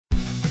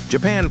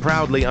Japan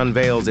proudly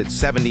unveils its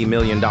 $70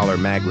 million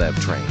Maglev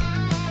train.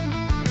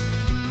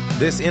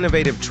 This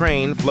innovative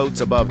train floats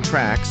above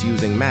tracks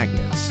using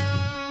magnets.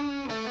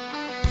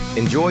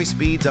 Enjoy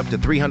speeds up to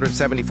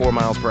 374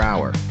 miles per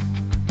hour.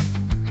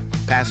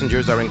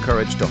 Passengers are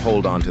encouraged to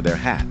hold on to their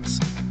hats.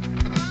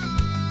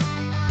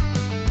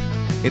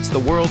 It's the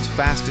world's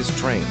fastest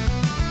train.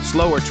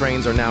 Slower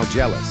trains are now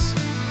jealous.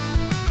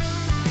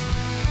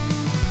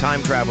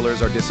 Time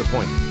travelers are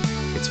disappointed.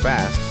 It's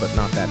fast, but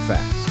not that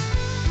fast.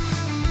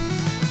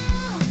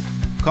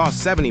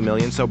 Costs $70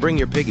 million, so bring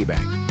your piggy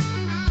bank.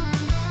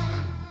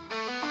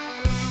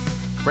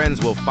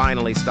 Friends will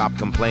finally stop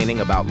complaining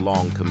about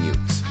long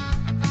commutes.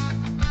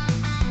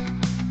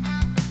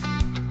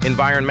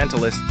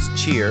 Environmentalists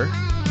cheer.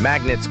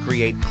 Magnets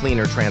create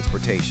cleaner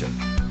transportation.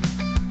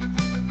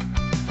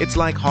 It's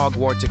like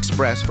Hogwarts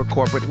Express for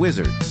corporate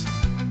wizards.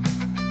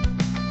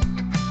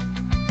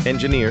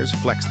 Engineers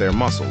flex their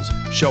muscles,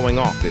 showing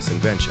off this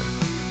invention.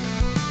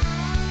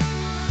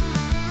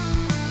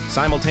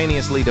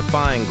 Simultaneously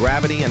defying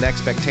gravity and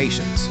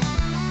expectations.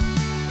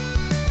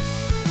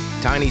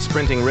 Tiny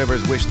sprinting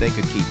rivers wish they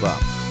could keep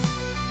up.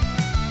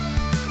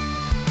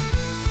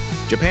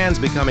 Japan's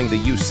becoming the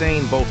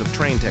Usain Bolt of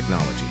train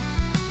technology.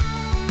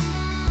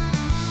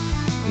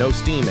 No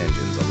steam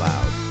engines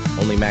allowed,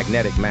 only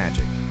magnetic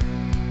magic.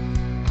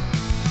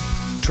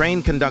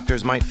 Train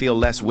conductors might feel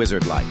less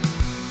wizard-like.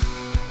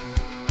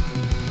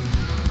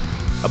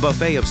 A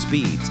buffet of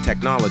speeds,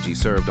 technology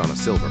served on a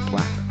silver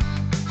platter.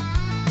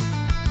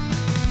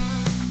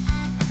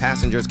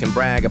 Passengers can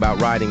brag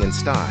about riding in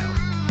style.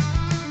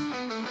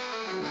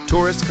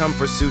 Tourists come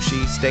for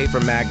sushi, stay for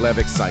Maglev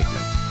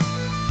excitement.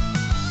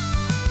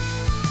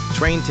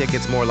 Train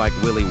tickets more like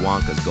Willy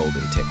Wonka's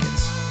golden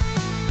tickets.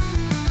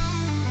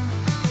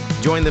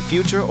 Join the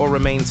future or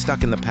remain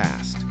stuck in the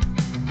past.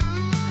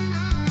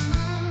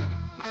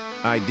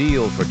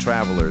 Ideal for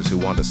travelers who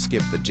want to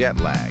skip the jet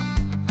lag.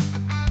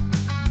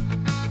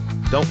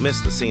 Don't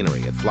miss the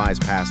scenery, it flies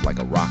past like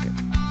a rocket.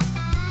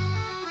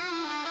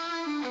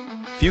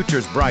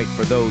 Future's bright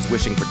for those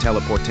wishing for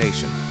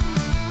teleportation.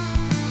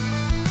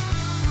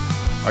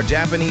 Are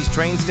Japanese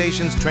train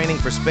stations training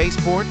for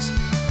spaceports?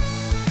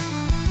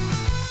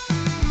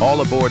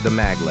 All aboard the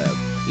Maglev.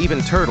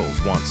 Even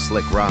turtles want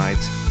slick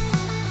rides.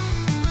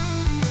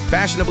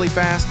 Fashionably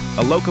fast,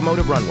 a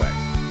locomotive runway.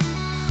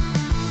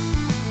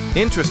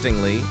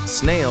 Interestingly,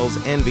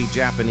 snails envy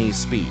Japanese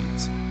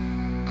speeds.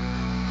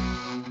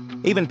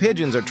 Even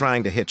pigeons are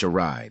trying to hitch a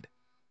ride.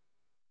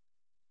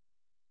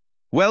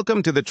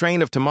 Welcome to the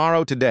train of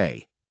tomorrow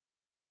today.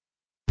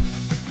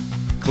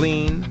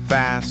 Clean,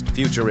 fast,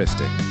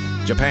 futuristic.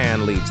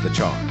 Japan leads the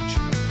charge.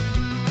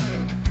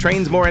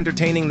 Trains more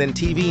entertaining than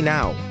TV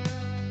now.